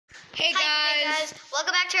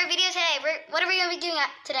Welcome back to our video today. What are we going to be doing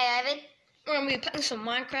today, Ivan? We're going to be playing some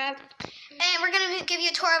Minecraft. And we're going to give you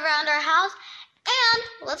a tour around our house. And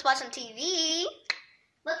let's watch some TV.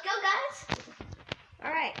 Let's go, guys. All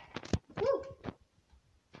right. Woo.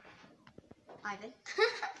 Ivan.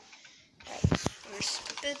 Alright, let's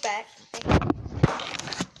put this back.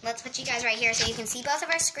 Let's put you guys right here so you can see both of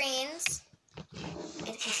our screens. And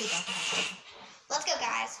you can see both of us. Let's go,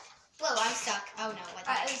 guys. Whoa, I'm stuck. Oh, no. What the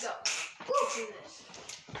heck? Let's go. Woo. Let's do this.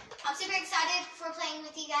 I'm super excited for playing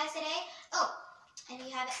with you guys today. Oh, and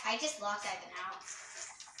you have it. I just locked Ivan out.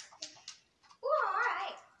 Ooh,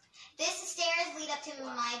 alright. This stairs lead up to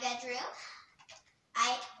my bedroom.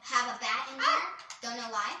 I have a bat in here. Don't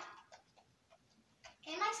know why.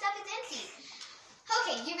 And my stuff is empty.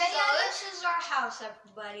 Okay, you ready? So this is our house,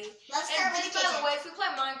 everybody. Let's start with the By kitchen. the way, if we play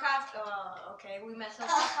Minecraft, okay, we messed up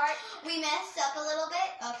that part. We messed up a little bit.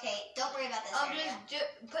 Okay, don't worry about this area. Just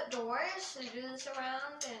put doors and do this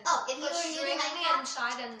around and If you put were new to string on the Minecraft,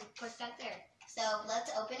 inside and put that there. so let's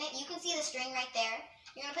open it. You can see the string right there.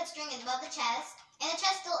 You're going to put string above the chest. And the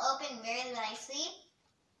chest still open very nicely.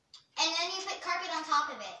 And then you put carpet on top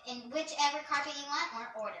of it. In whichever carpet you want or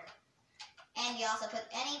order. And you also put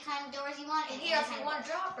any kind of doors you want. And here, if you want a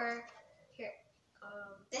dropper, here.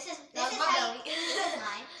 This is my how belly. this is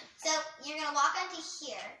mine. So you're going to walk onto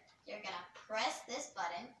here. You're going to press this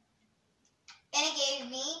button. And it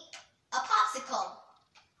gave me a popsicle.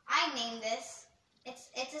 I named this.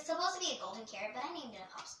 It's supposed to be a golden carrot, but I named it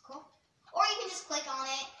a popsicle. Or you can just click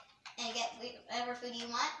on it and get whatever food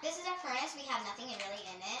you want. This is our furnace. We have nothing really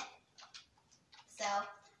in it. So,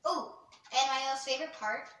 and my most favorite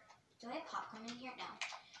part. Do I have popcorn in here? No.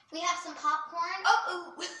 We have some popcorn.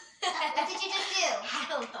 Oh, What did you just do? I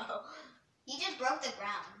don't know. You just broke the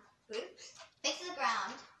ground. Oops. Fix the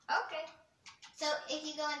ground. Okay. So if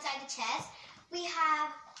you go inside the chest, we have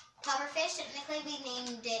pufferfish. Technically, we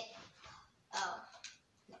named it,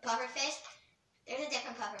 pufferfish. There's a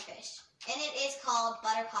different pufferfish. And it is called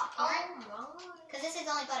butter popcorn. Oh, Because this is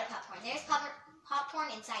only butter popcorn. There's popcorn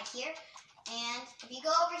inside here. And if you go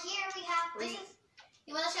over here, we have,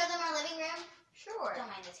 you want to show them our living room? Sure. Don't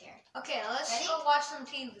mind this here. Okay, let's Ready? go watch some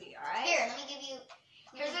TV, alright? Here, let me give you.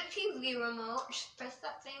 Here's a TV remote. Just press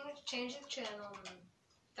that thing to change the channel. And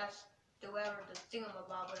that's whatever the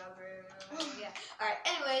thingamabob, whatever. Yeah. Alright,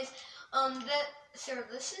 anyways,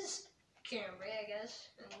 this is Camry, I guess.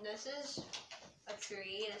 And this is a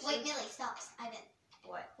tree. Wait, Millie, stop. Ivan.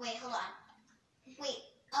 What? Wait, hold on. Wait.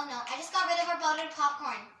 Oh no, I just got rid of our buttered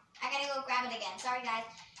popcorn. I gotta go grab it again. Sorry, guys.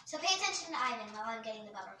 So pay attention to Ivan while I'm getting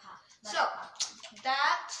the butter pop.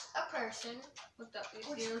 That's a person with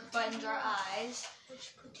these buttons are eyes.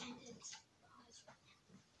 Which pretended.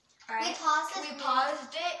 Alright. We paused this. We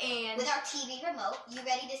paused it and with our TV remote. You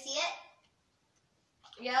ready to see it?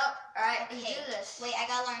 Yep. Alright, Okay. let's do this. Wait, I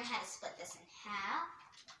gotta learn how to split this in half.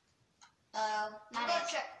 Not Go it.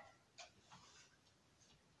 check.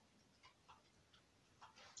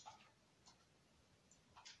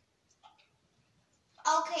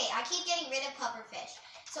 Okay, I keep getting rid of pufferfish.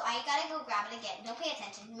 So I gotta go grab it again. Don't pay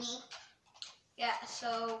attention to me. Yeah,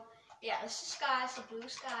 so, this is sky, so blue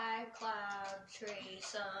sky, cloud, tree,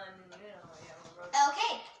 sun,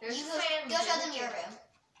 Okay, There's you family. go show them your room.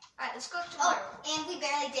 Alright, let's go to my room. And we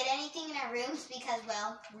barely did anything in our rooms because,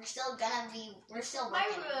 well, we're still working. My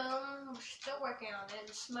room, we're still working on it.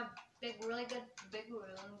 This is my really good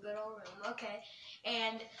old room, okay.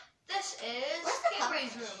 And this is Where's the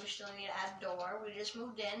Camry's room. We still need to add a door. We just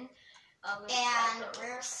moved in. And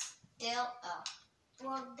we're still,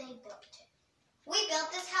 well, they built it. We built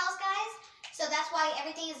this house, guys, so that's why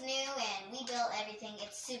everything is new and we built everything.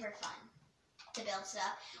 It's super fun to build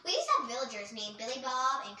stuff. We used to have villagers named Billy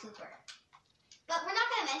Bob and Cooper. But we're not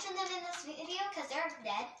going to mention them in this video because they're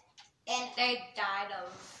dead. And they died of,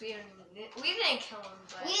 we didn't kill them,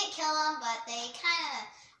 but... We didn't kill them, but they kind of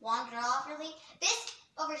wandered off, really. This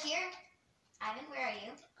over here, Ivan, where are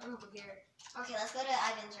you? I'm over here. Okay, let's go to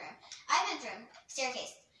Ivan's room. Ivan's room,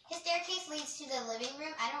 staircase. His staircase leads to the living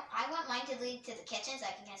room. I want mine to lead to the kitchen so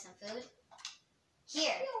I can get some food.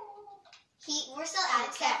 Here. We're still at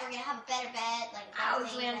it, except we're gonna have a better bed, like a I better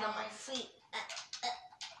always thing, land on better my bed. feet.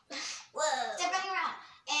 Whoa. Step running around.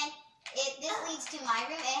 And this leads to my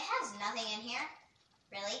room. It has nothing in here,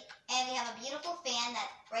 really. And we have a beautiful fan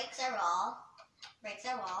that breaks our wall.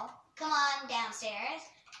 Come on downstairs.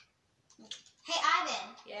 Hey,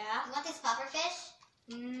 Ivan. Yeah? You want this pufferfish?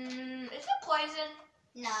 Is it poison?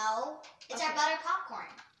 No. It's our Okay. butter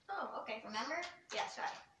popcorn. Oh, okay. Remember? Yeah, sorry.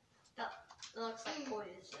 That looks like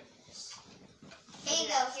poison. Here you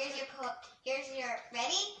go. Here's your.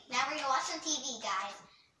 Ready? Now we're gonna watch some TV, guys.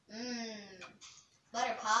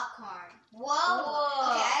 Butter popcorn. Whoa.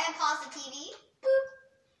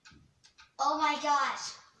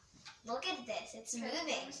 is. It's moving.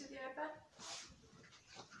 Let me see the iPad.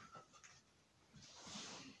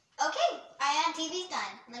 Okay, and TV's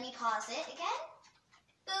done. Let me pause it again.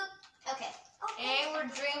 Boop. Okay. And we're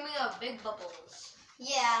dreaming of big bubbles.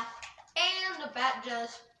 Yeah. And the bat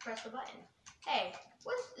just pressed the button. Hey,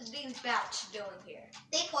 what is these bats doing here?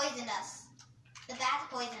 They poisoned us. The bats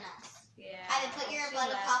poisoned us. Yeah. Ivan, put your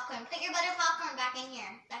butter popcorn. Put your butter popcorn back in here.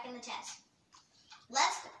 Back in the chest.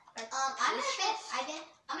 Let's. I'm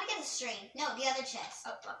gonna get the string. No, the other chest.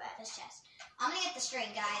 Oh, my bad. This chest. I'm gonna get the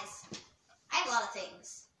string, guys. I have a lot of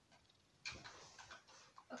things.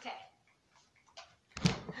 Okay.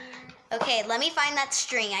 Okay, let me find that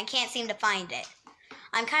string. I can't seem to find it.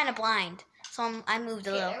 I'm kind of blind, so I moved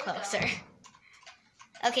a little closer.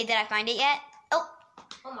 Okay, did I find it yet? Oh.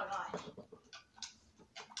 Oh my god.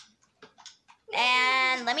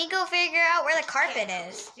 And let me go figure out where the carpet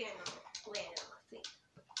is. Land on my feet.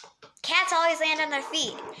 Cats always land on their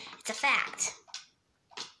feet. It's a fact.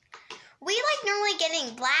 We like normally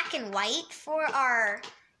getting black and white for our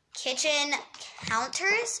kitchen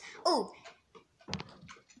counters. Ooh.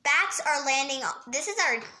 Bats are landing on, this is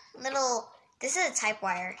a type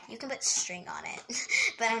wire. You can put string on it,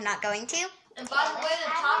 but I'm not going to. And by the way,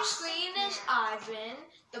 the top screen is Ivan.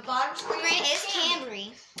 The bottom screen is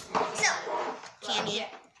Camry. So, Candy. Yeah.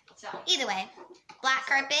 So. Either way, black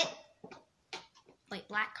carpet. Wait,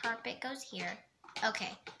 black carpet goes here.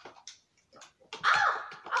 Okay. Ah!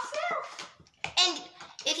 I fell! And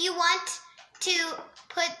if you want to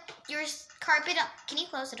put your carpet on, can you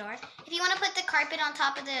close the door? If you want to put the carpet on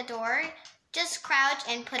top of the door, just crouch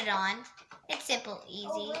and put it on. It's simple, easy.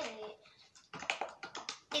 Oh,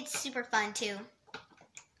 It's super fun too.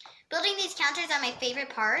 Building these counters are my favorite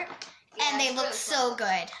part, and they look so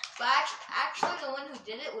good. But actually, the one who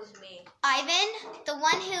did it was me. Ivan, the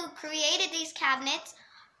one who created these cabinets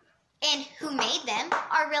and who made them,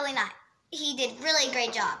 are really not. He did really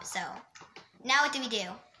great job. So now what do we do?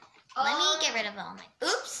 Let me get rid of all my.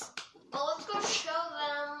 Oops. Well, let's go show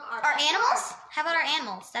them our animals. How about our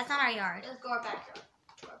animals? That's not our yard. Let's go our backyard.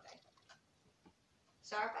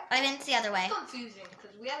 Sorry, Ivan, it's the other way. It's confusing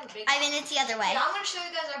because we have a big. Ivan, it's the other way. Yeah, I'm gonna show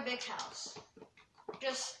you guys our big house.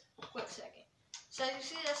 Just a quick second. So you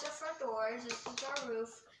see, that's our front doors. This is our roof.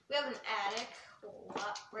 We have an attic.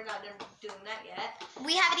 Well, we're not doing that yet.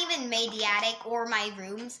 We haven't even made the attic or my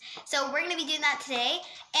rooms, so we're gonna be doing that today.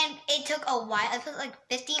 And it took a while. It took like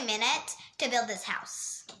 15 minutes to build this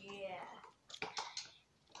house. Yeah.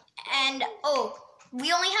 And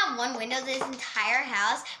we only have one window to this entire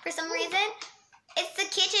house for some reason. It's the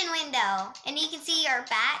kitchen window. And you can see our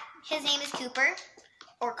bat. His name is Cooper.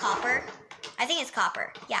 Or Copper. I think it's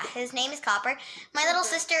Copper. Yeah, his name is Copper. My little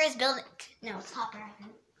sister is building... No, it's Copper, I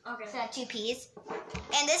think. Okay. So two P's.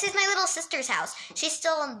 And this is my little sister's house. She's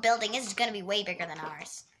still building. It's going to be way bigger than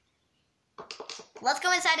ours. Let's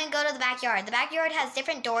go inside and go to the backyard. The backyard has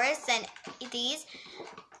different doors than these.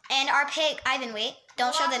 And our pig... Ivan, wait.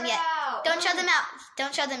 Don't show them yet. Don't show them out.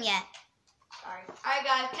 Don't show them yet. Sorry. Alright,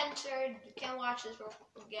 guys. Can't watch this. We'll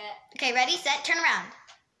forget. Okay, ready, set, turn around.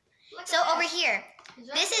 So over here,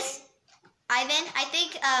 this is Ivan. I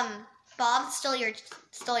think Bob stole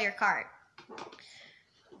your card.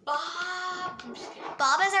 Bob.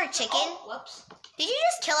 Bob is our chicken. Oh, whoops. Did you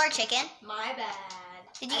just kill our chicken? My bad.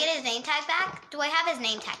 Did you get his name tag back? Do I have his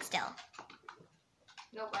name tag still?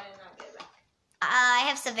 Nope, I did not get it back. I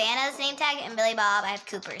have Savannah's name tag and Billy Bob. I have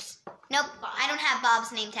Cooper's. Nope, I don't have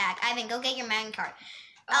Bob's name tag. Ivan, go get your man card.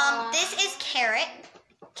 This is Carrot.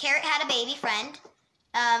 Carrot had a baby friend.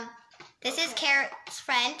 This is Carrot's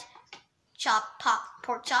friend.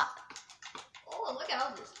 Pork chop. Oh, look at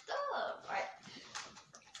all this stuff. All right.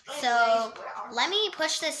 So let me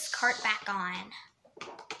push this cart back on.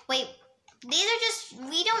 Wait, these are just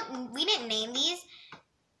we didn't name these,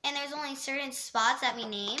 and there's only certain spots that we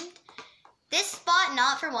named. This spot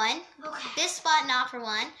not for one. Okay. This spot not for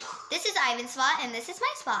one. This is Ivan's spot, and this is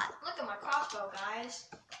my spot. Look at my crossbow, guys.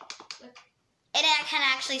 Look. And I can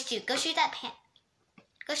actually shoot. Go shoot that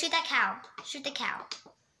Go shoot that cow. Shoot the cow.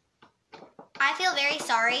 I feel very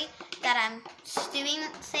sorry that I'm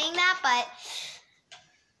saying that, but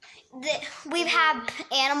we've had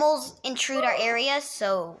animals intrude our area,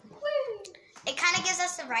 so it kind of gives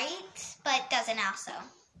us the right, but doesn't also.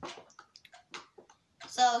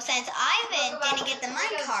 So since Ivan didn't get the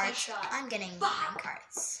mine carts, I'm getting the mine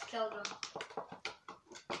carts. Killed him.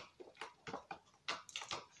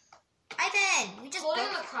 Ivan, we just holding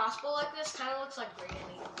the crossbow like this kind of looks like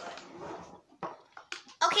Granny, but.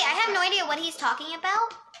 Okay, I have no idea what he's talking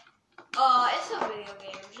about. It's a video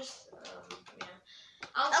game. Just yeah.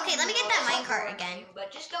 Okay, let me get that minecart again.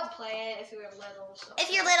 But just don't play it if you're little. So.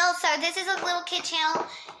 If you're little, so this is a little kid channel.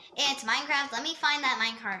 It's Minecraft. Let me find that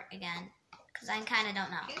minecart again, because I kind of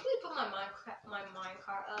don't know. Can you please put my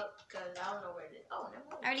minecart up? Because I don't know where it is. Oh, never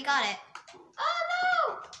mind. I already got it. Oh,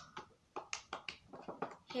 no!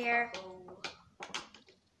 Here. Oh.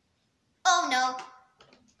 Oh, no.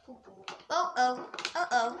 Poo-poo.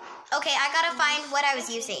 Oh. Okay, I gotta find what I was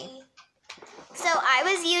using. So I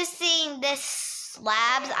was using this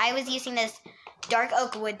slabs. I was using this dark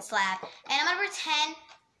oak wood slab. And I'm gonna pretend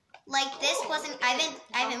like this wasn't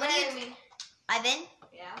Ivan, what do you... Ivan?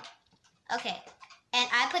 Yeah? Okay. And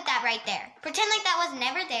I put that right there. Pretend like that was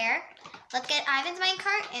never there. Let's get Ivan's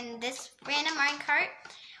minecart and this random minecart.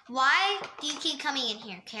 Why do you keep coming in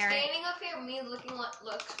here, Carrot? Standing up here, me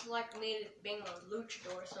looks like me being a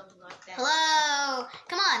luchador or something like that. Hello.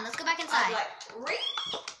 Come on, let's go back inside.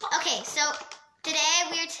 Okay, so today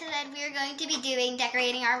we are going to be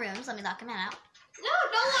decorating our rooms. Let me lock him out. No,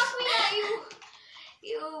 don't lock me out,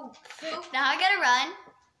 you. Now I gotta run.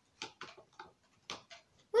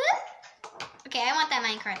 Whoop. Okay, I want that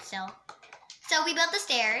minecart still. So we built the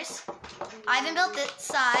stairs. Ivan built this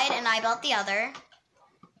side and I built the other.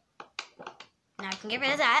 Now I can get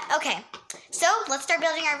rid of that. Okay, so let's start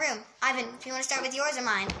building our room. Ivan, if you want to start with yours or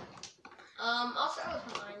mine? I'll start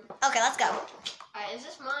with mine. Okay, let's go. Alright, is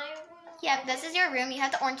this my room? Yep, this is your room. You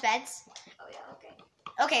have the orange beds. Oh yeah, okay.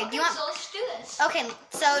 Okay, do you want? So let's do this. Okay,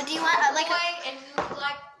 so do you want like?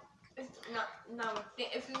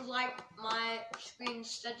 If you like my screen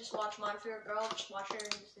instead, just watch Mine for Your Girl. Just watch her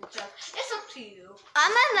and stuff. It's up to you.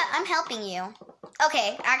 I'm helping you.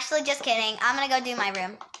 Okay, actually, just kidding. I'm gonna go do my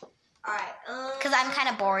room. Alright. Because I'm kind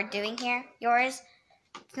of bored doing yours.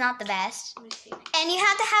 It's not the best. Let me see. And you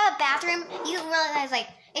have to have a bathroom. You realize, like,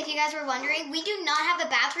 if you guys were wondering, we do not have a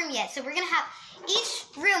bathroom yet. So we're gonna have each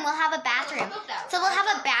room will have a bathroom. So we'll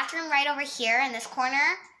have a bathroom right over here in this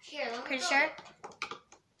corner. Here, let me Pretty build sure. it.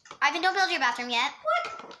 Ivan, don't build your bathroom yet.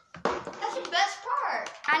 What? That's the best part.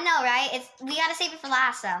 I know, right? We gotta save it for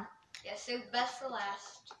last, though. Yeah, save the best for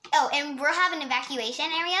last. Oh, and we'll have an evacuation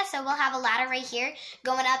area, so we'll have a ladder right here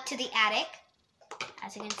going up to the attic.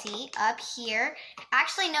 As you can see, up here.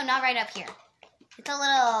 Actually, no, not right up here. It's a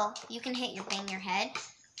little, you can bang your head.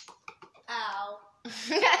 Ow. I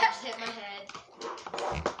just hit my head.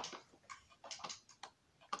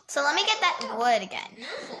 So let me get that wood again.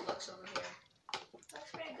 Beautiful looks over here.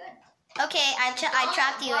 Looks pretty good. Okay, I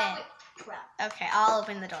trapped you in. Crap. Okay, I'll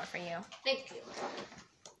open the door for you. Thank you.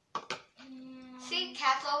 See,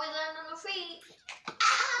 cats always land on their feet.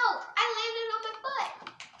 Ow! I landed on my butt.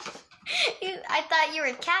 I thought you were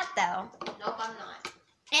a cat, though. Nope, I'm not.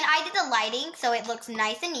 And I did the lighting, so it looks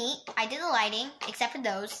nice and neat. I did the lighting, except for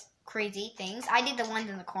those crazy things. I did the ones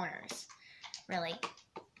in the corners. Really.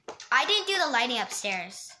 I didn't do the lighting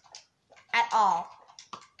upstairs at all.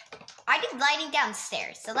 I did lighting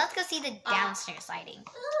downstairs, so let's go see the downstairs lighting.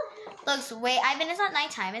 Looks it's not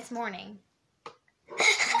nighttime, it's morning.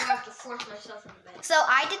 I'm gonna have to force myself into bed. So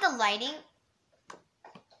I did the lighting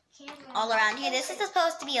all around here. This is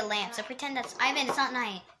supposed to be a lamp, so pretend that's Ivan. It's not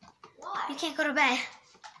night. Why? You can't go to bed.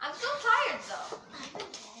 I'm so tired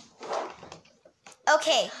though.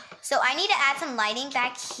 Okay, so I need to add some lighting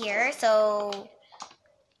back here. So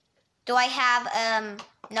do I have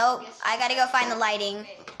nope. I gotta go find the lighting.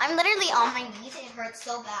 I'm literally on my knees. It hurts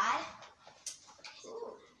so bad.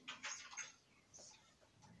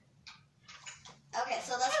 Okay,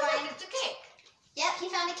 so let's find the cake. Yep, he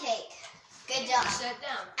found a cake. Good job. Sit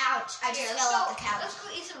down. Ouch, I just fell off the couch. Let's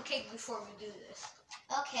go eat some cake before we do this.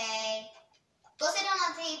 Okay. Go sit down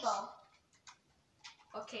on the table.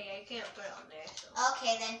 Okay, I can't put it on there. So.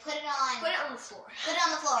 Okay, then put it on. Put it on the floor. Put it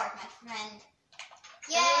on the floor, my friend.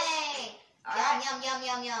 Yay! Right. Yum, yum, yum,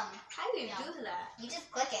 yum, yum. How do you do that? You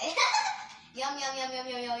just click it. Yum, yum, yum, yum,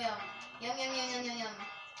 yum, yum, yum. Yum, yum, yum, yum, yum, yum.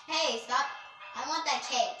 Hey, stop. I want that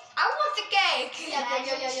cake. I want the cake. Yum, yum,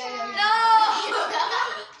 yum, yum, yum, yum. No!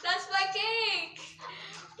 That's my cake.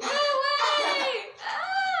 No way!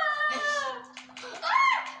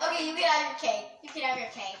 Okay, you can have your cake. You can have your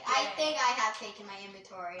cake. I think I have cake in my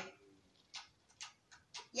inventory.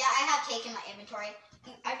 Yeah, I have cake in my inventory.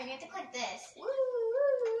 I think you have to click this. Woo, woo,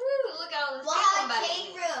 woo. Look at all this We'll cake have I'm a about to cake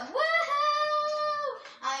eat. room. Woohoo!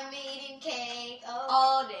 I'm eating cake. Oh.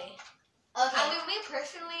 All day. Okay. I mean, me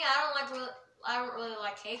personally, I don't really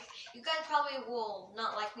like cake. You guys probably will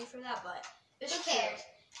not like me for that, but it's Who cares?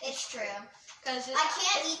 It's true. Because I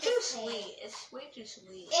can't it's eat too this cake. sweet. It's way too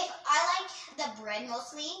sweet. If I like the bread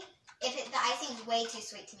mostly, the icing is way too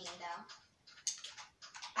sweet to me though.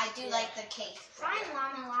 I do like the cake. Find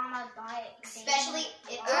Llama buy it. Especially,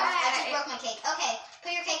 I just broke my cake. Okay,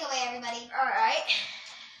 put your cake away, everybody. All right.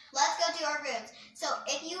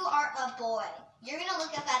 if you are a boy, you're gonna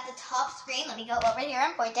look up at the top screen. Let me go over here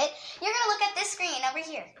and point it. You're gonna look at this screen over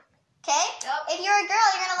here. Okay? Yep. If you're a girl,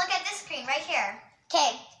 you're gonna look at this screen right here.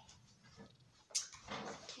 Okay.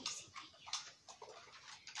 Can you see right here?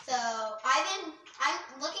 So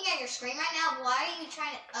I'm looking at your screen right now. Why are you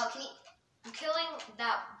trying to? Oh, can you? I'm killing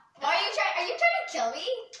that. Why are you trying? Are you trying to kill me?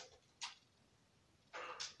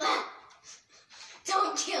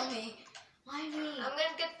 Don't kill me. Why me? I'm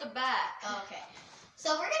gonna get the bat. Oh, okay.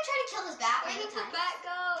 So we're gonna try to kill this bat. Where many did the times. bat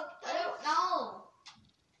go? I don't know.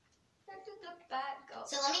 Where did the bat go?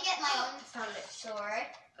 So let me get my own Found it. sword.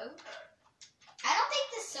 Oh. I don't think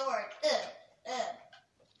the sword.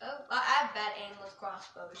 Oh, I have bad aim with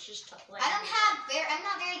crossbow. It's just tough. I'm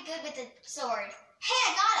not very good with the sword. Hey,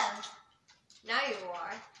 I got him. Now you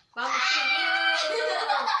are. But I'm shooting you.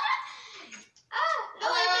 No,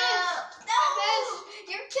 I missed. No,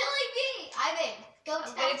 you're killing me. Ivan, go I'm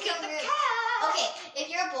back gonna to kill your the room. cat. Okay, if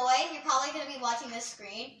you're a boy, you're probably gonna be watching this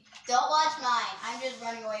screen. Don't watch mine. I'm just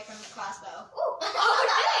running away from the crossbow. Ooh. Oh,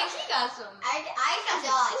 dang, he got some. I can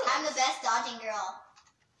dodge. I'm the best dodging girl.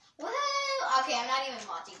 Woo! Okay, I'm not even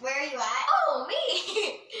watching. Where are you at? Oh,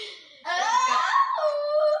 me.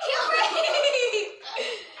 Kill me!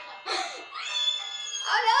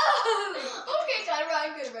 Oh, no. Okay, gotta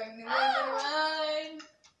run, good run, good run, good run.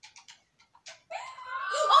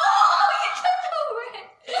 Oh, you took the red.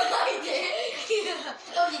 I did. Yeah.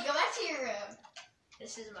 Okay, go back to your room.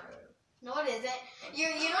 This is my room. No, it isn't. You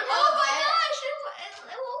don't have Oh a my bed. gosh,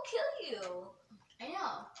 it won't kill you. I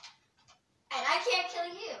know. And I can't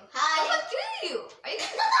kill you. How Hi. about you? Are you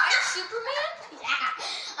Superman? Yeah,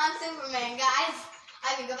 I'm Superman, guys.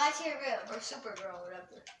 I can go back to your room. Or Supergirl,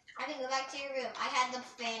 whatever. I can go back to your room. I had the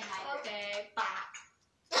fan in my room. Okay, bye.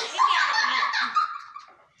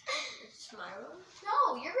 It's my room?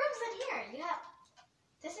 No, your room's in here.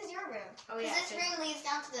 This is your room. Oh, yeah. This room leads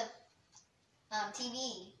down to the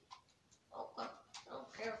TV. Oh, I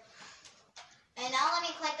don't care. And now let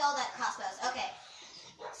me collect all that crossbows. Okay.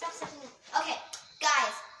 Stop sticking. Okay,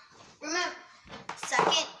 guys. Remember,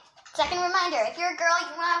 second reminder. If you're a girl,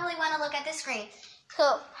 you probably want to look at this screen.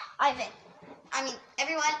 So,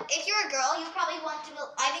 everyone, if you're a girl, you probably want to.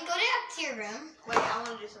 Ivan, go down to your room. Wait, I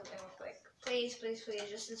want to do something real quick. Please, please, please,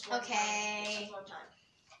 just this one time. Okay. Just this one time.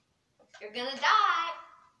 You're gonna die.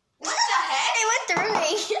 What the heck? It went through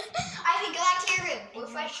me. Ivan, go back to your room. What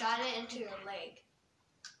if I shot it into your leg?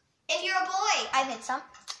 If you're a boy, Ivan, some.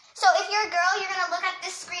 So if you're a girl, you're gonna look at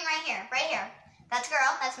this screen right here. Right here. That's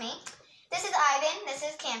girl. That's me. This is Ivan. This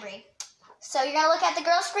is Cambry. So you're gonna look at the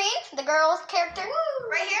girl screen, the girl character,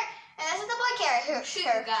 right here, and this is the boy character. Shoot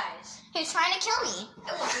you guys. Who's trying to kill me?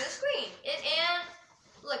 It went through the screen. And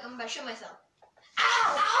look, I'm about to shoot myself. Ow!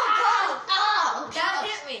 Oh God! Oh! That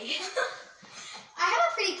hit me. I have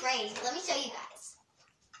a pretty braid. Let me show you guys.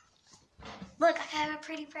 Look, I have a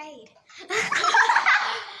pretty braid.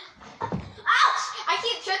 Ouch! I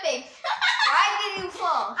keep tripping. Why did you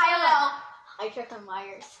fall? I don't know. I tripped on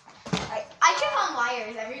wires. I trip on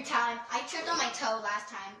wires every time. I tripped on my toe last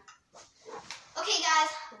time. Okay, guys.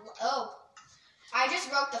 Oh. I just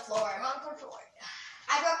broke the floor. Wrong controller.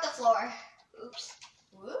 I broke the floor. Oops.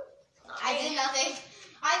 Whoop. I did nothing.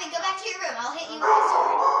 Ivan, go back to your room. I'll hit you with a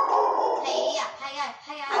sword. Hey, yeah. Hey, yeah.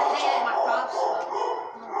 Hey, yeah. I hit my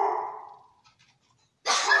crossbow.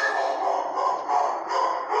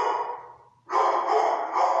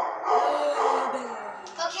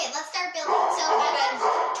 Okay, let's start building. So,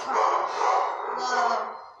 whoa.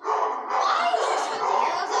 Why is there so many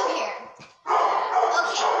arrows over here?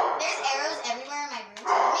 Okay, there's arrows everywhere in my room.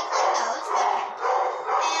 So let me collect those. Okay.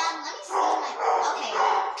 And let me see my. Okay.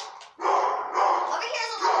 Over here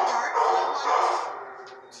is a little dark, so I want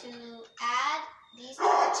to add these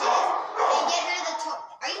torches and get rid of the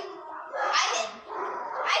Are you. Ivan!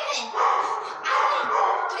 Ivan! Ivan!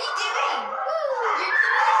 What are you doing? You're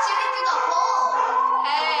literally shooting through the hole.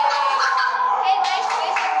 Hey. Hey, nice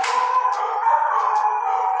face.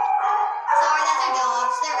 Sorry, that's our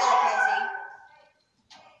dogs. They're really crazy.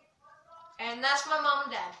 And that's my mom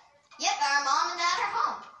and dad. Yep, our mom and dad are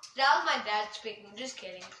home. That was my dad speaking. Just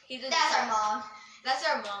kidding. He didn't. That's our mom. That's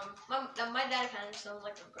our mom. My dad kind of sounds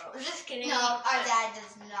like a girl. Just kidding. No, our dad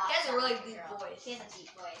does not. He has a sound really like deep girl. voice. He has a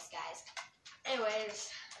deep voice, guys.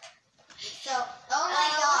 Anyways. So, oh my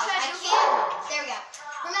what gosh, should I I do can't. for There we go.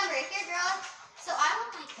 Remember, if you're a girl, so I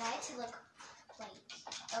want my bed to look like.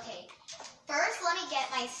 Okay. First, let me get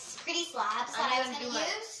my pretty slabs that I was do gonna my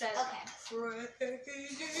use. set. Okay.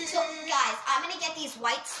 So, guys, I'm gonna get these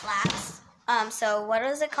white slabs. So what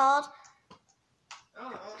is it called?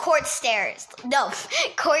 Quartz stairs. No,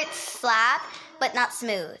 quartz slab, but not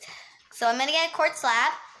smooth. So I'm gonna get a quartz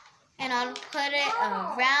slab, And I'll put it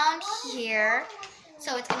around here,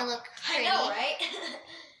 so it's gonna look pretty. I know, right?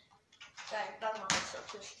 Sorry, that's my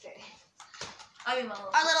little sister. Our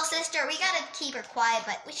little sister, we gotta keep her quiet,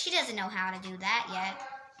 but she doesn't know how to do that yet.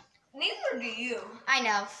 Neither do you. I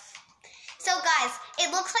know. So guys, it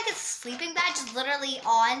looks like a sleeping bag just literally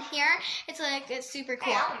on here. It's like, it's super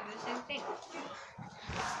cool. Hey, I want to do the same thing.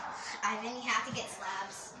 Ivan, you have to get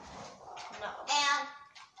slabs. No. And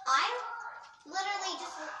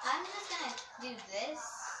I'm just gonna do this.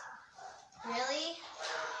 Really?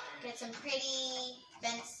 Get some pretty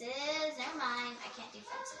fences. Never mind, I can't do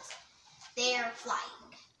fences. They're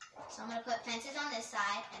flying. So I'm gonna put fences on this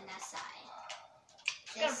side and that side.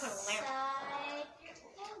 This side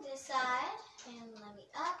and this side. And let me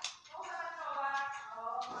up.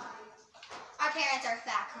 Our parents are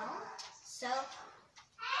back home. So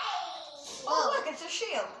oh, look, it's a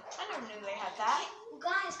shield. I never knew they had that.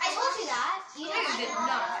 Guys, I told you that. You did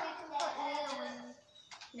not.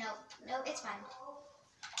 No, it's fine.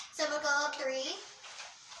 So we'll go up 3.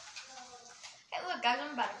 Hey, look, guys,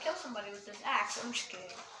 I'm about to kill somebody with this axe. I'm just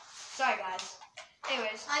kidding. Sorry, guys.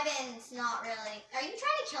 Anyways. Ivan's not really. Are you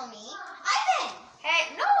trying to kill me? Ivan!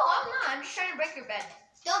 Hey, no, I'm not. I'm just trying to break your bed.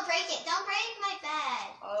 Don't break it. Don't break my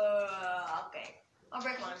bed. Okay. I'll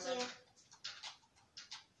break mine then.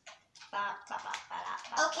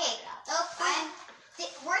 Okay.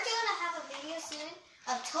 We're gonna have a video soon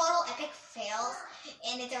of total epic fails,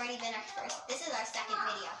 and it's already been our first. This is our second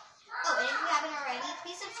video. Oh, and if you haven't already,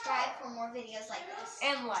 please subscribe for more videos like this.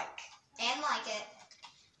 And like it.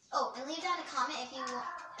 Oh, and leave down a comment if you want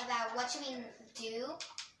about what should we do.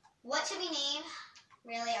 What should we name?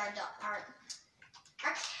 Really, our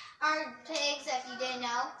pigs. If you didn't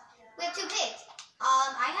know, we have 2 pigs.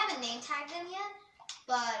 I haven't name tagged them yet,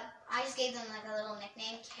 but I just gave them like a little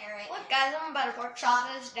nickname, Carrot. look, guys, I'm about to pork chop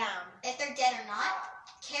this down. If they're dead or not.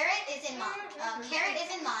 Carrot is in mine. Carrot is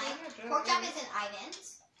in mine. Pork chop is in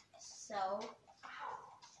Ivan's. So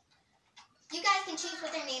you guys can choose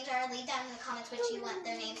what their names are. Leave down in the comments what you want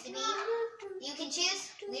their names to be. You can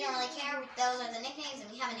choose. We don't really care. Those are the nicknames,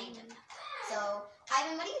 and we haven't named them. So,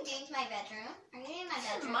 Ivan, what are you doing to my bedroom? Are you in my This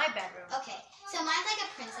is bedroom? my bedroom. Okay. So mine's like a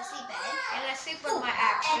princessy bed. And I sleep with my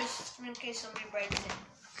axe just in case somebody breaks in.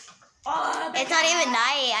 Oh, It's not even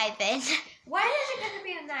night, Ivan. Why is it going to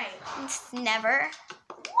be a night? It's never.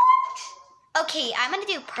 What? Okay, I'm gonna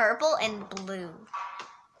do purple and blue.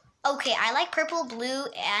 Okay, I like purple, blue,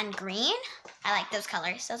 and green. I like those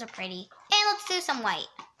colors. Those are pretty. And let's do some white.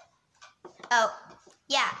 Oh,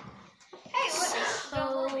 yeah. Hey, look.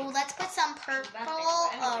 So let's put some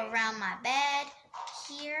purple around my bed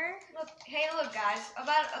here. Look, hey, look, guys.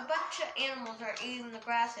 About a bunch of animals are eating the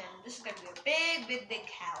grass, and this is going to be a big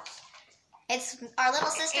house. It's our little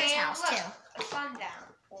sister's And house, look, too. a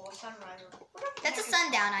sundown. Or a sunrise. That's a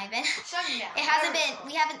sundown, Ivan. Sundown. It hasn't been,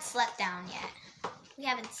 we haven't slept down yet. We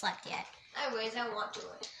haven't slept yet. Anyways, I want to.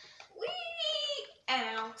 Whee!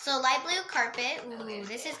 Ow. So light blue carpet. Ooh,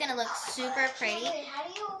 this is gonna look super pretty. Wait, how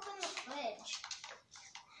do you open the fridge?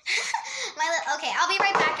 Okay, I'll be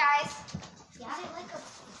right back, guys. You have it like a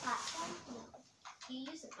platform? You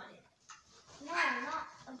use a button. No, not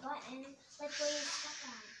a button. Like where you step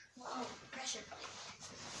on. Whoa, pressure plate.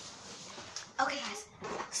 Okay, guys.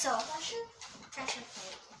 So pressure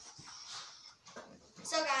plate.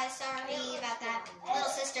 So, guys, sorry about that.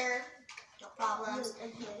 Little sister problems.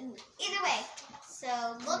 Either way, so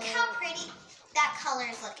look how pretty that color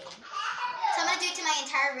is looking. So I'm gonna do it to my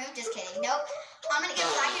entire room. Just kidding. Nope. I'm gonna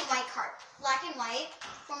get black and white black and white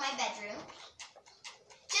for my bedroom.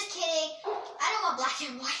 Just kidding. I don't want black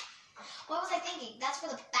and white. What was I thinking? That's for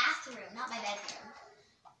the bathroom, not my bedroom.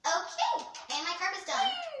 Okay, and my carpet's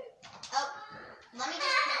done. Oh, let me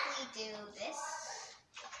just quickly do this.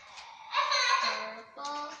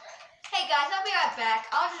 Purple. Hey guys, I'll be right back.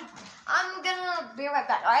 I'm gonna be right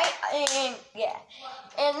back, alright? And yeah.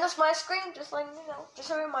 And that's my screen, just letting you know.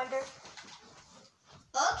 Just a reminder.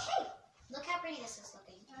 Okay, look how pretty this is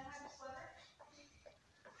looking.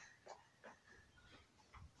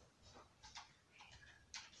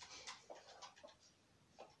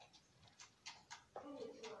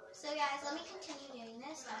 So guys, let me continue doing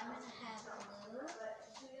this. I'm gonna have blue.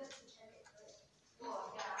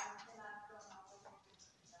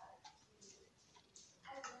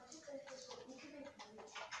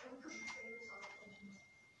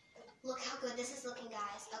 Look how good this is looking,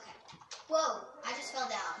 guys. Okay. Whoa, I just fell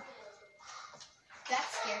down. That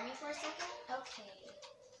scared me for a second. Okay.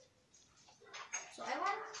 So I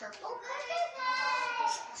want purple carpet.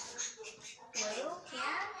 Blue here.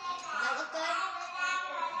 Does that look good?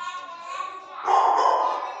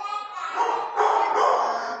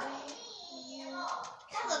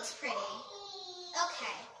 That looks pretty.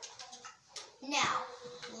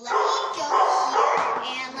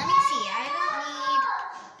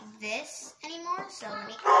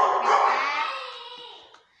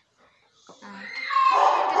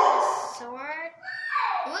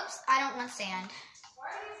 sand.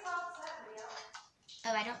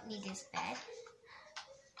 Oh, I don't need this bed.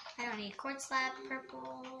 I don't need quartz slab,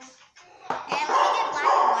 purple. And let me get black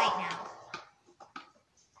and white now.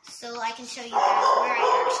 So I can show you guys where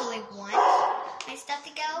I actually want my stuff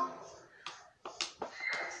to go.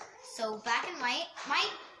 So black and white.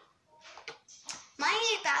 My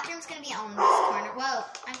bathroom's gonna be on this corner. Whoa,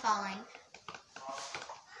 I'm falling.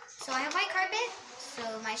 So I have white carpet. So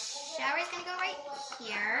my shower is gonna go right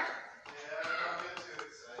here.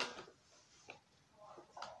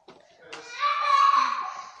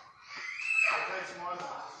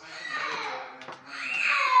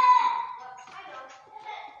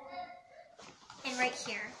 And right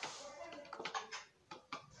here.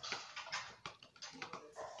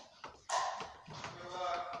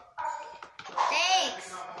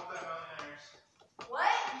 Thanks.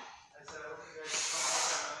 What?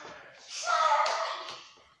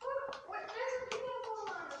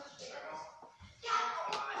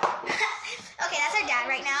 Okay, that's our dad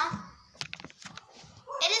right now.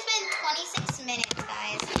 It has been 26 minutes,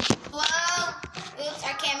 guys. Whoa. Oops,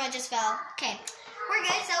 our camera just fell. Okay, we're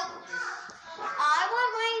good. So, I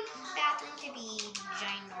want my bathroom to be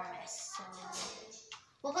ginormous. So,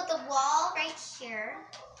 we'll put the wall right here.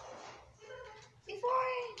 Before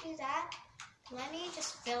I do that, let me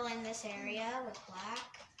just fill in this area with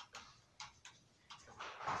black.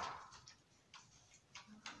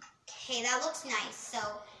 Okay, that looks nice. So,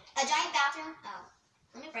 a giant bathroom. Oh,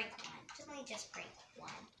 let me break one. Let me just break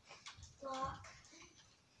one block.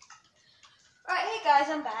 Alright, hey guys,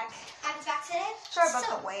 I'm back. I was back today. Sorry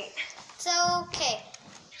about the wait. So, okay.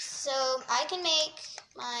 So, I can make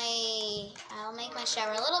I'll make my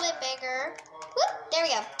shower a little bit bigger. Whoop, there we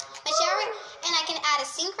go. My shower, and I can add a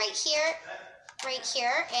sink right here,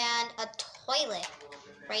 and a toilet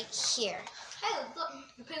right here. Hey, look,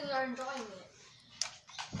 the pigs are enjoying it.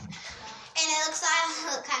 And it looks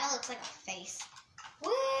like, kind of looks like a face.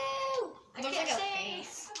 Woo! I Looks can't like a say.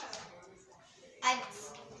 face.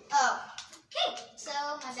 Okay, so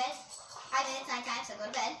my bed. It's nighttime, so go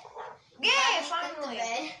to bed. Yay, Let me finally. put the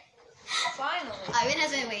bed. Finally. Ivan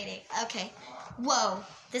has been waiting. Okay. Whoa.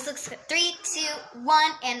 This looks good. 3, 2,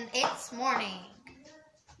 1, and it's morning.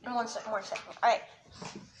 One second. Alright.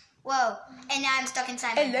 Whoa. And now I'm stuck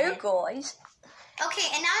inside my bed. guys. Okay,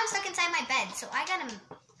 and now I'm stuck inside my bed, so I don't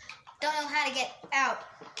know how to get out.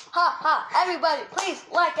 Ha, everybody, please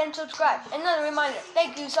like and subscribe. Another reminder,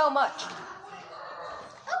 thank you so much.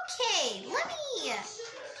 Okay, let me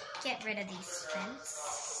get rid of these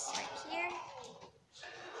fence right here.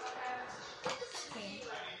 Okay.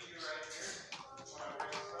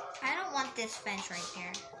 I don't want this fence right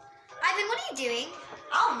there. Ivan, what are you doing?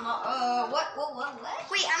 I don't know. What?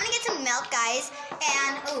 Wait, I'm gonna get some milk, guys.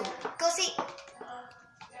 And, go see.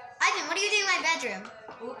 Ivan, what are you doing in my bedroom?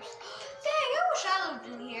 Oops. Dang, I wish I lived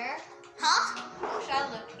in here. Huh? I wish I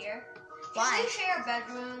lived here. Why? Can we share a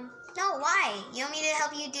bedroom? No, why? You want me to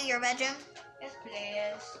help you do your bedroom? Yes,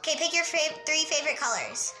 please. Okay, pick your 3 favorite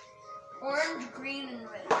colors. Orange, green, and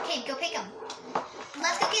red. Okay, go pick them.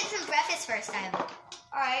 Let's go get some breakfast first, Ivan.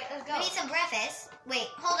 Alright, let's go. We need some breakfast. Wait,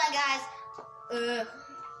 hold on, guys.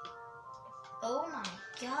 Oh my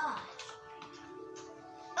gosh.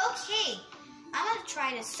 Okay, I'm gonna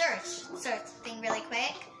try to search thing really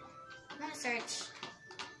quick. I'm gonna search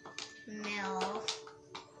milk.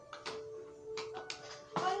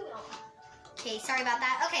 Okay, sorry about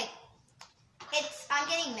that. Okay, I'm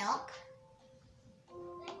getting milk.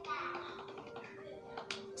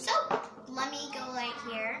 So let me go right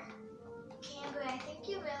here. Camber, I think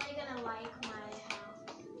you're really gonna like my house.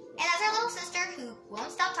 And that's our little sister who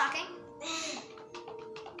won't stop talking.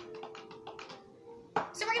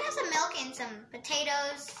 So we're gonna have some milk and some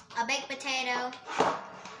potatoes, a baked potato.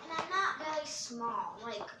 And I'm not really small,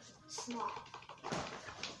 like small.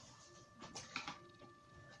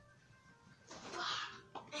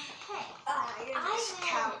 Hey, This I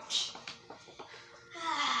couch.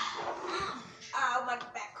 Oh, my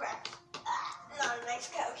back cracked. Not a nice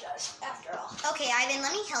couch, after all. Okay, Ivan,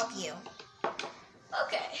 let me help you.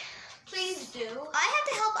 Okay, please do. I have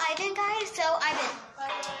to help Ivan, guys. So Ivan,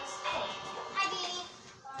 hi, Dee.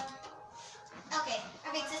 Okay,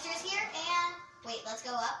 our big sister is here, and wait, let's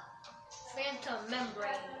go up. Phantom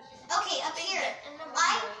membrane. Okay, up here.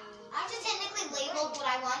 I just technically labeled what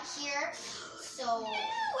I want here. So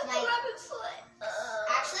rabbit foot.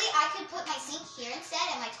 actually, I could put my sink here instead,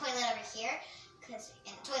 and my toilet over here, and the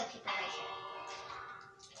toilet paper right here,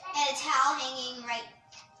 and a towel hanging right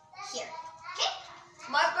here. Okay.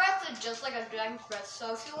 My breath is just like a dragon's breath,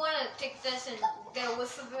 so if you want to take this and get a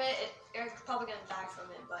whiff of it, you're probably going to die from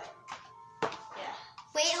it, but yeah.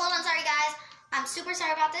 Wait, hold on, sorry guys. I'm super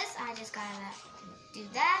sorry about this. I just gotta do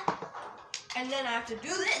that. And then I have to do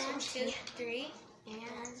this. 1, 2, 3, and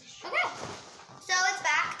okay. So it's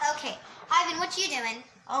back. Okay, Ivan, what you doing?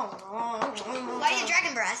 Oh. Why are you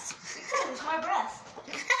dragon breath? It's my breath.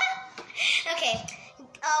 Okay.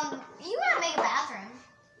 You gotta make a bathroom.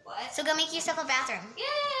 What? So go make yourself a bathroom.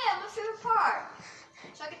 Yeah, my favorite part.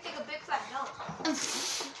 So I can take a big fat dump.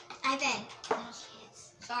 Ivan.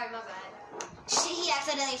 Sorry, my bad. He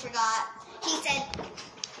accidentally forgot. He said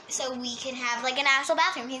so we can have like an actual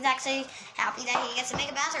bathroom. He's actually happy that he gets to make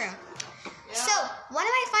a bathroom. Yeah. So, what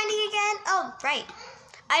am I finding again? Oh, right.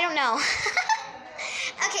 I don't know.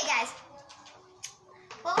 Okay, guys.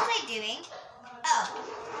 What was I doing? Oh,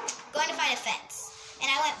 going to find a fence.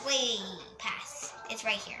 And I went way past. It's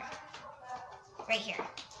right here. Right here.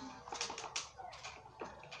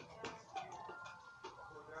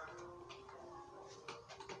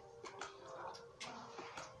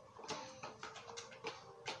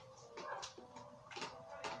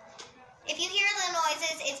 If you hear the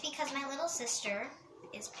noises, it's because my little sister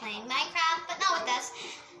is playing Minecraft, but not with us.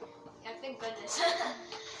 Yeah, thank goodness.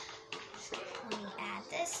 Just kidding. Let me add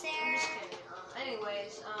this I'm there. just kidding.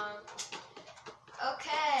 Anyways,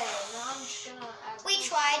 okay. Now I'm just gonna add We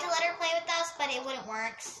tried to let her play with us, but it wouldn't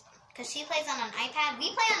work because she plays on an iPad.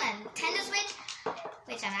 We play on a Nintendo Switch,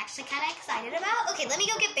 which I'm actually kind of excited about. Okay, let me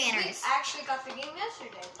go get We banners. actually got the game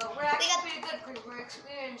yesterday, but we're actually pretty good because we're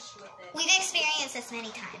experienced with it. We've experienced this many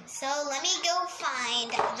times. So let me go find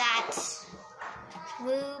that.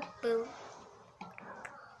 Woo boo.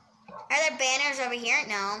 Are there banners over here?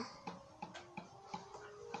 No.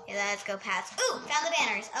 Okay, let's go past. Ooh, found the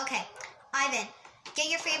banners. Okay, Ivan, get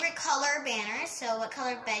your favorite color banners. So what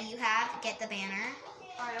color bed you have, get the banner.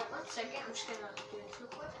 Alright, 1 second. I'm just gonna do this real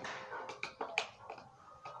quick.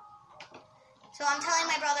 So I'm telling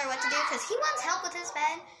my brother what to do because he wants help with his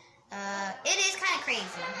bed. It is kind of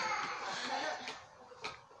crazy.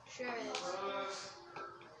 Sure is.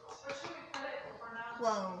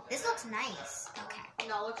 Whoa, this looks nice. Okay.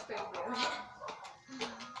 No, it looks pretty weird.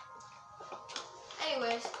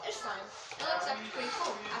 Anyways, it's fine. It looks actually pretty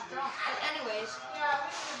cool after all. But anyways.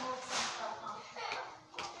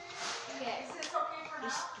 Okay.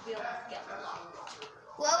 Just to be able to get locked.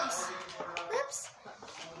 Whoops. Whoops.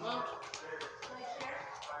 Well,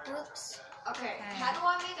 Whoops. okay, how do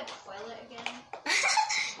I make a toilet again?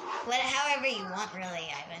 However you want, really,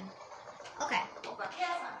 Ivan. Okay. Okay.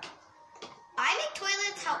 I make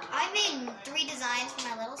toilets. I made 3 designs for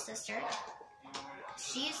my little sister.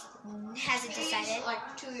 She hasn't decided. She's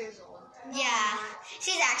like 2 years old. Yeah.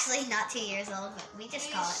 She's actually not 2 years old, but we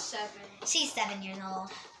just call it. 7. She's 7 years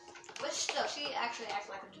old. But still, she actually acts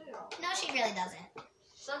like a 2-year-old. No, she really doesn't.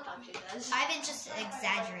 Sometimes she does. Ivan's just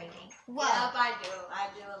exaggerating. Whoa. Yep, I do. I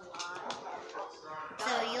do a lot.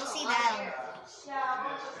 So you'll see that.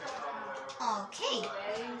 Okay.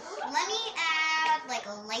 Let me add like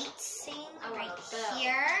a light thing right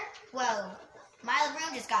here. Whoa. My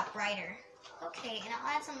room just got brighter. Okay, and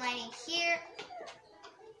I'll add some lighting here.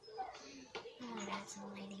 I'm gonna add some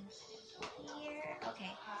lighting here.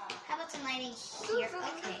 Okay. How about some lighting here?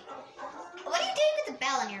 Okay. What are you doing with the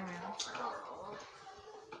bell in your room?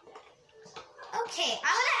 Okay,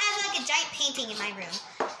 I'm gonna add like a giant painting in my room.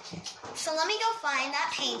 So let me go find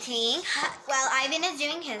that painting while Ivan is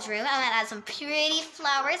doing his room. I'm gonna add some pretty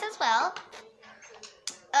flowers as well.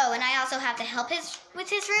 Oh, and I also have to help with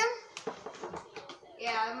his room.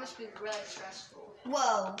 Yeah, it must be really stressful.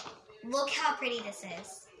 Whoa, look how pretty this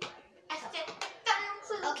is.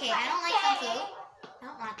 Okay, I don't like Kung Fu. I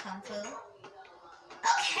don't want Kung Fu.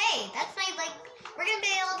 Okay, that's we're gonna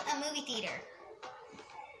build a movie theater.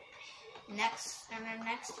 Next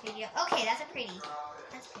video. Okay, that's pretty.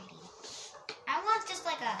 I want just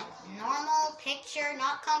like a normal picture,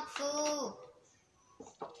 not Kung Fu.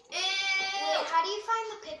 Wait, how do you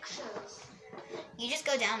find the pictures? You just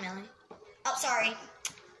go down, Millie. Oh, sorry.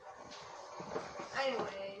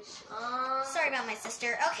 Anyways, Sorry about my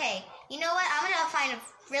sister. Okay, you know what? I'm gonna find a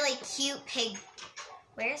really cute pig.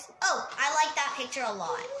 Where's? Oh, I like that picture a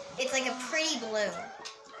lot. It's like a pretty blue.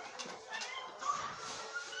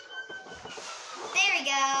 There we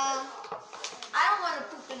go. I don't want to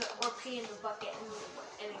poop in or pee in the bucket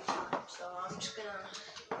anytime, so I'm just gonna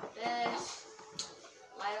do this.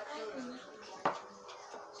 Light up the room.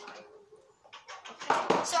 Okay.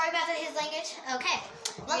 Sorry about his language. Okay.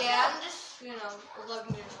 Yeah, I'm just,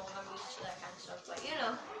 11 years old. I'm used to that kind of stuff, but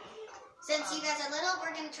Since you guys are little,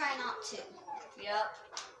 we're gonna try not to. Yep.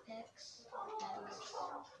 X.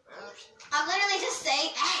 I'm literally just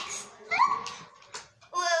saying X.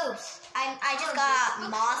 Whoops. I just got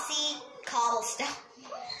mossy cobblestone.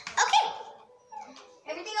 Okay.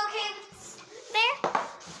 Everything okay with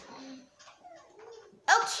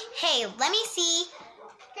Okay, let me see.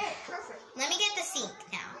 Okay, perfect. Let me get the sink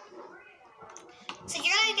now. So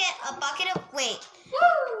you're gonna get a bucket of. Wait.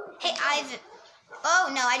 Woo! Hey, Ivan.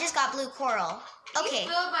 Oh no, I just got blue coral. Can Okay. you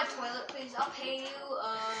build my toilet, please? I'll pay you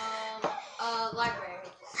library.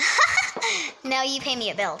 No, you pay me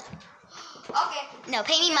a build. Okay. No,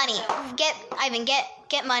 pay me money. Get Ivan.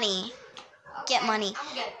 Get money. Get money.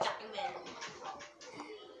 I'm gonna diamond.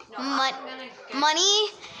 No, Mon- I'm gonna get... Money.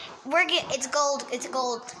 It's gold. It's a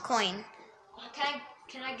gold coin.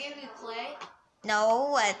 Can I give you clay?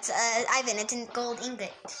 No, it's Ivan. It's in gold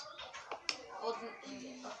ingot. Golden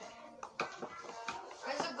ingot. Okay.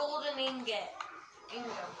 Where's the golden ingot?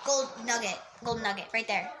 Gold nugget. Gold nugget. Right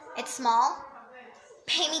there. It's small.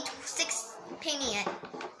 Pay me Pay me it.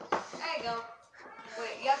 There you go.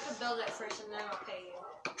 Wait, you have to build it first, and then I'll pay you.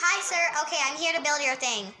 Hi, sir. Okay, I'm here to build your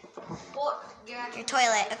thing. Well, Your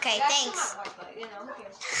toilet. Okay, thanks. You know, who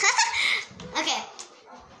cares? Okay.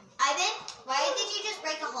 Ivan, why did you just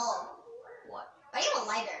break a hole? What? Are you a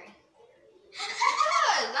library?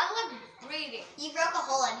 Because I like reading. You broke a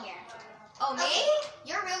hole in here. Oh, me? Okay,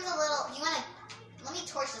 your room's a little. You wanna? Let me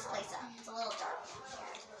torch this place up. It's a little dark.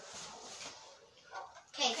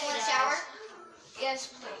 Okay, do you want a shower?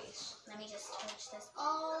 Yes, please. Let me just torch this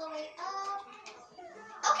all the way up.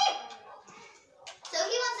 Okay. So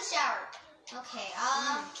he wants a shower. Okay.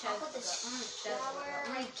 I'll put the shower.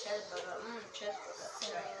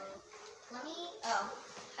 Let me. Oh.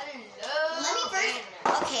 Hello. Let me first.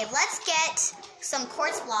 Okay, let's get some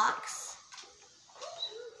quartz blocks.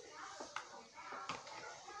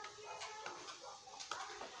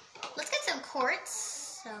 Let's get some quartz.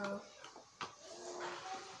 So,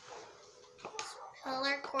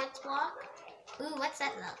 pillar quartz block. Ooh, what's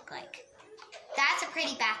that look like? That's a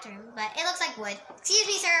pretty bathroom, but it looks like wood. Excuse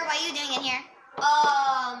me, sir. What are you doing in here?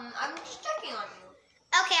 I'm just checking on you.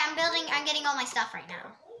 Okay, I'm getting all my stuff right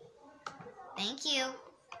now. Thank you.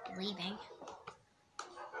 Leaving.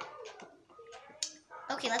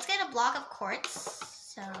 Okay, let's get a block of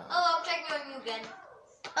quartz. So. Oh, I'm checking on you again.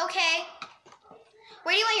 Okay.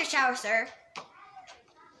 Where do you want your shower, sir?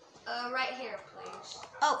 Right here, please.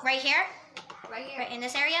 Oh, right here? Right here. Right in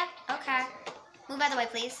this area? Okay. Move out of the way,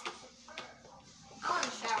 please. I want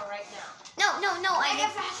to shower right now. No,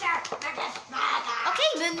 Okay,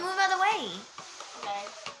 then move out of the way. Okay.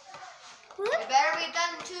 Whoop. It better be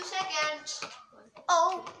done in 2 seconds.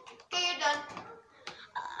 Oh. Okay, you're done.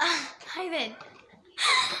 Ivan.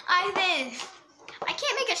 Ivan. I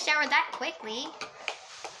can't make a shower that quickly.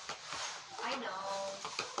 I know.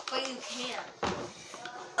 But you can.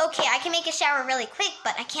 Okay, I can make a shower really quick,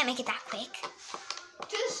 but I can't make it that quick.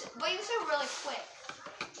 But you said really quick.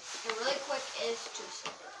 And really quick is 2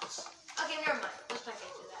 seconds. Okay, never mind. Let's not get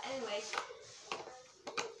into that. Anyways.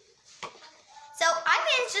 So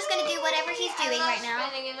Ivan's just gonna do whatever he's doing right now.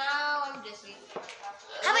 Spinning and now I'm dizzy.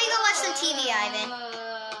 How about you go watch some TV, Ivan?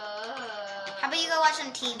 How about you go watch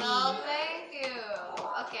some TV? No, thank you.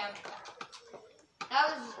 Okay, that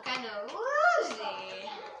was kind of woozy.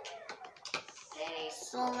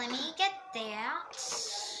 So let me get that.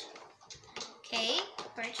 Okay,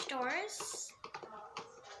 birch doors.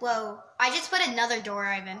 Whoa, I just put another door,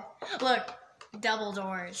 Ivan. Look, double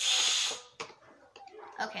doors.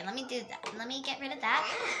 Okay, let me do that. Let me get rid of that.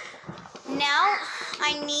 Now,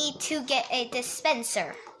 I need to get a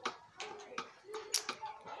dispenser.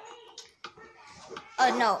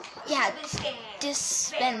 No. Yeah,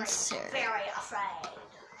 dispenser. Very afraid.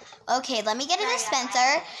 Okay, let me get a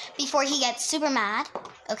dispenser before he gets super mad.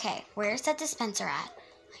 Okay, where's that dispenser at?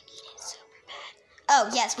 I need it super bad. Oh,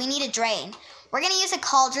 yes, we need a drain. We're going to use a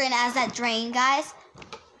cauldron as that drain, guys.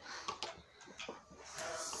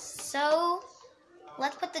 So,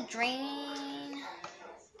 let's put the drain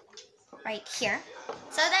right here.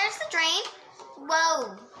 So there's the drain.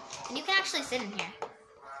 Whoa. And you can actually sit in here.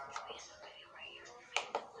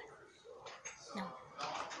 No.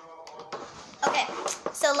 Okay,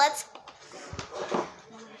 so let's...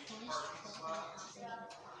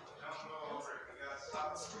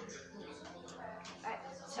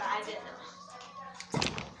 So I didn't know.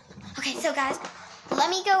 Okay, so guys, let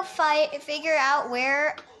me go figure out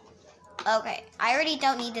where... Okay, I already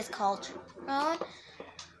don't need this cauldron. I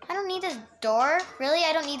don't need this door. Really,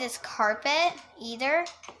 I don't need this carpet either.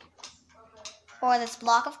 Or this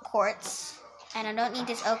block of quartz. And I don't need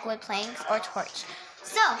this oak wood planks or torch.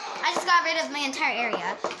 So, I just got rid of my entire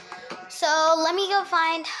area. So, let me go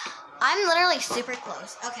find... I'm literally super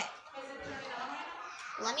close. Okay.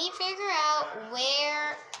 Let me figure out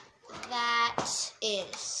where that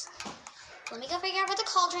is. Let me go figure out where the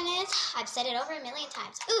cauldron is. I've said it over a million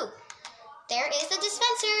times. Ooh, there is the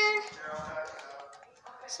dispenser.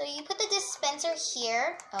 So you put the dispenser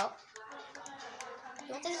here. Oh,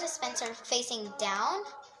 You want the dispenser facing down.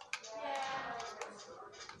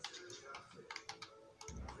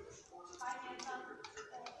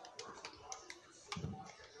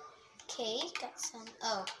 Okay, got some.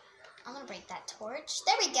 Oh, I'm gonna break that torch.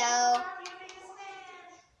 There we go.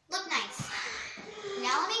 Look nice.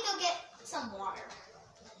 Now let me go get some water.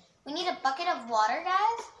 We need a bucket of water,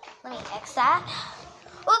 guys. Let me X that.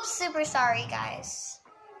 Oops, super sorry, guys.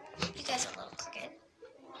 You guys are a little crooked.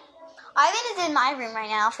 Ivan is in my room right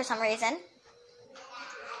now for some reason.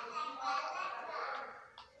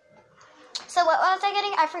 So what was I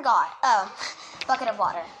getting? I forgot. Oh, bucket of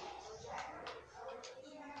water.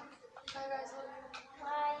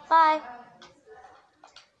 Bye.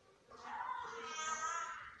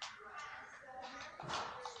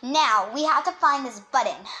 Now, we have to find this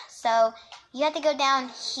button. So, you have to go down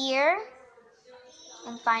here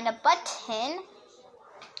and find a button.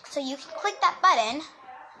 So, you can click that button.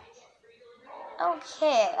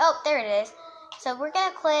 Okay. Oh, there it is. So, we're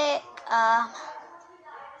going to click,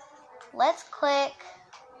 let's click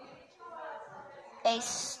a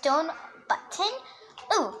stone button.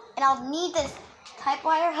 Ooh, and I'll need this type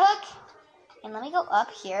wire hook. And let me go up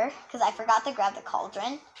here, because I forgot to grab the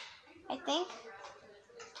cauldron, I think.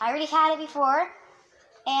 I already had it before.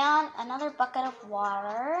 And another bucket of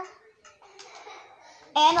water.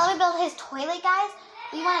 And let me build his toilet, guys.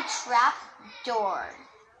 We want a trap door.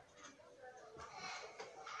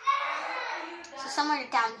 So somewhere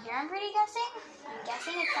down here, I'm guessing. I'm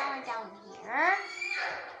guessing it's somewhere down here.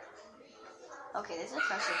 Okay, this is a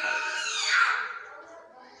pressure plate.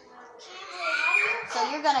 So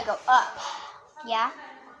you're gonna go up. Yeah?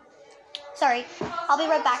 Sorry, I'll be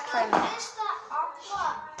right back for a minute.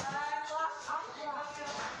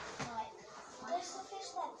 Where's the fish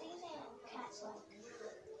that these cats like?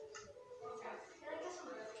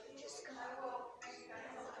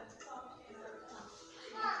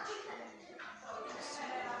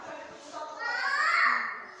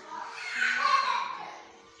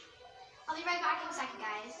 I'll be right back in a second,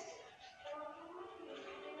 guys.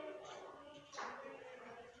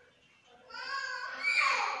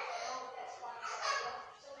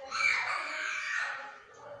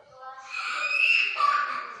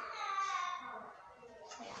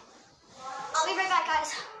 I'll be right back,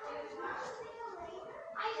 guys.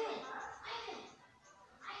 Ivan,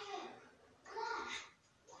 come on.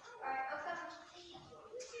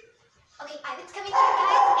 Okay, Ivan's coming back,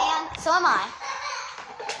 guys, and so am I.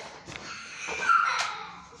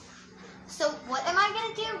 So what am I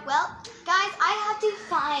gonna do? Well, guys, I have to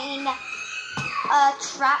find a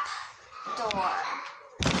trap door.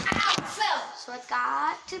 Ow, Phil! So it's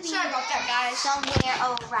got to be Sorry about that, guys. somewhere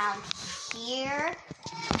around here.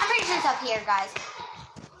 I'm pretty sure it's up here, guys.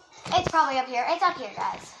 It's probably up here. It's up here,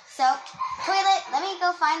 guys. So, toilet, let me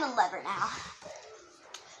go find the lever now.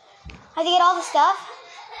 I have to get all the stuff.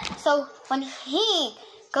 So, when he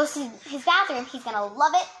goes to his bathroom, he's going to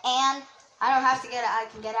love it, and I don't have to I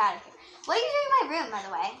can get out of here. What are you doing in my room, by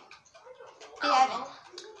the way? Hey, Evan.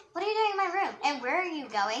 What are you doing in my room? And where are you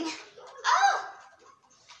going? Oh!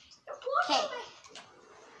 Okay.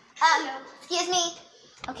 Excuse me.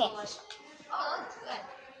 Okay. Oh, that's good.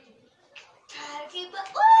 Try to keep it.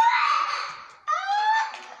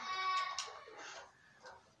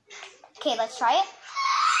 Okay, let's try it.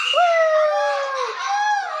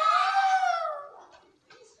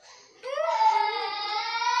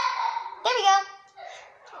 There we go.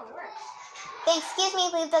 Oh, it works. Thanks. Excuse me,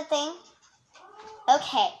 leave the thing.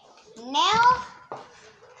 Okay. Now,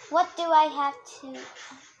 what do I have to...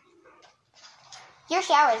 Your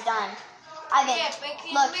shower is done. Ivan, Yeah, but can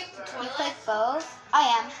you look, make the you toilet? click both. I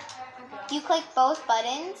am. Okay. You click both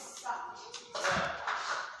buttons.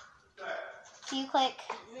 So you click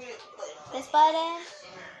this button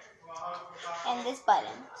and this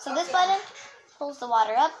button. So this button pulls the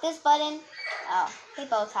water up. This button, oh, they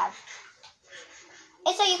both have.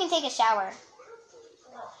 It's so you can take a shower.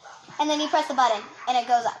 And then you press the button and it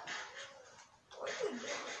goes up.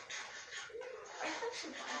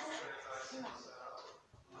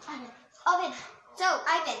 Okay, so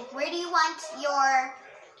Ivan, where do you want your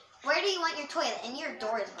toilet? And your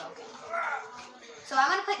door is broken. So I'm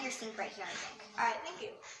gonna put your sink right here, I think. Alright, thank you.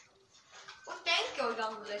 Well, thank you,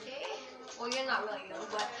 young lady. Well, you're not really young,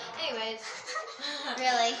 but anyways.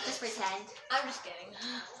 Really? Just pretend. I'm just kidding.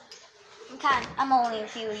 I'm only a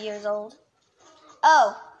few years old.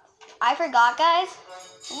 Oh, I forgot, guys.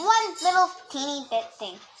 One little teeny bit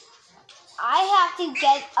thing. I have to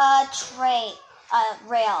get a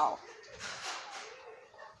rail.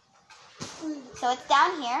 So it's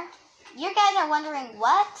down here. You guys are wondering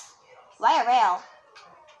what? Why a rail?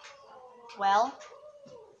 Well,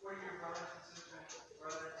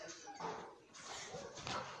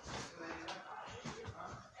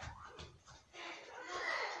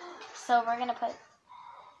 So we're gonna put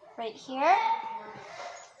right here.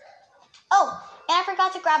 Oh, and I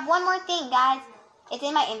forgot to grab one more thing, guys. It's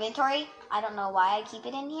in my inventory. I don't know why I keep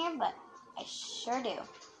it in here, but I sure do.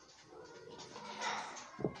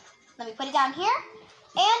 Let me put it down here.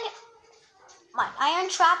 And my iron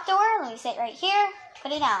trapdoor. Let me sit right here.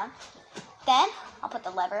 Put it down. Then I'll put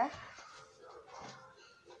the lever.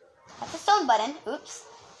 That's a stone button. Oops.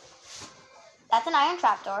 That's an iron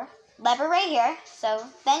trapdoor. Lever right here. So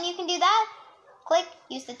then you can do that. Click.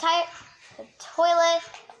 Use the toilet.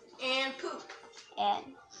 And poop. And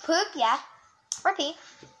poop, yeah. Or pee.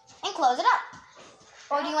 And close it up.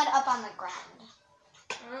 Or do you want it up on the ground?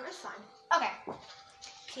 It's fine. Okay.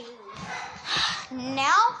 Cool.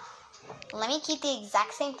 Now, let me keep the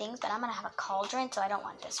exact same things, but I'm going to have a cauldron, so I don't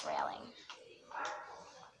want this railing.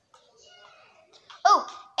 Oh,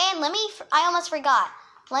 and I almost forgot.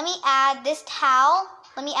 Let me add this towel.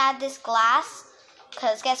 Let me add this glass.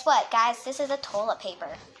 Because guess what, guys? This is a toilet paper.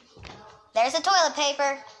 There's a toilet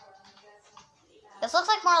paper. This looks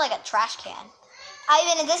like more like a trash can.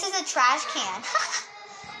 Ivan, this is a trash can.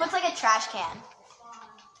 Looks like a trash can.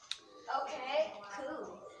 Okay,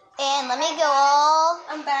 cool. And let me go all...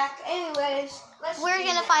 I'm back. Anyways, we're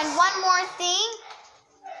going to find one more thing.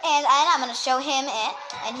 And I'm going to show him it.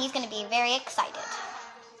 And he's going to be very excited.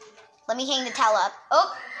 Let me hang the towel up.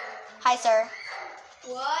 Oh, hi, sir.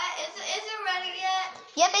 What? Is it ready yet?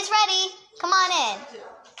 Yep, it's ready. Come on in.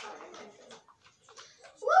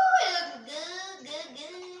 Woo, it looks good, good,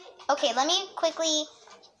 good. Okay, let me quickly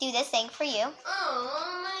do this thing for you.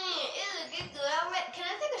 Oh, man, it looks good. Can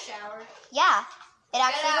I take a shower? Yeah, it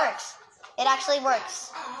actually works. It actually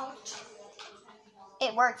works. Ouch.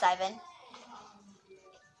 It works, Ivan.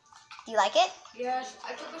 Do you like it? Yes,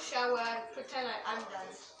 I took a shower. Pretend I'm done.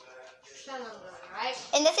 Pretend I'm done, right?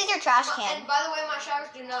 And this is your trash can. And by the way, my showers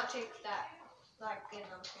do not take that,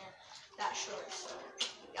 that short. So,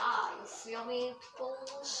 yeah, you feel me,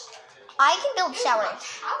 peoples? I can build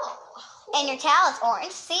showers. Towel. And your towel is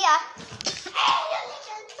orange. See ya.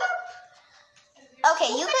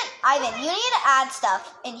 Okay, you could, Ivan, you need to add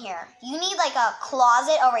stuff in here. You need like a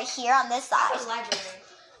closet over here on this side. It's a library.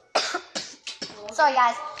 Sorry,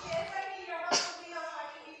 guys.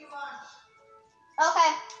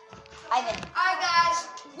 Okay. Ivan. Alright, guys.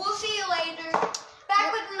 We'll see you later.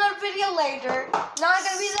 Back with another video later. Not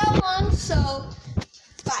gonna be that long, so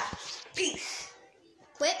bye. Peace.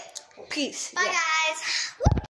 Quit. Peace. Bye, Yeah. guys.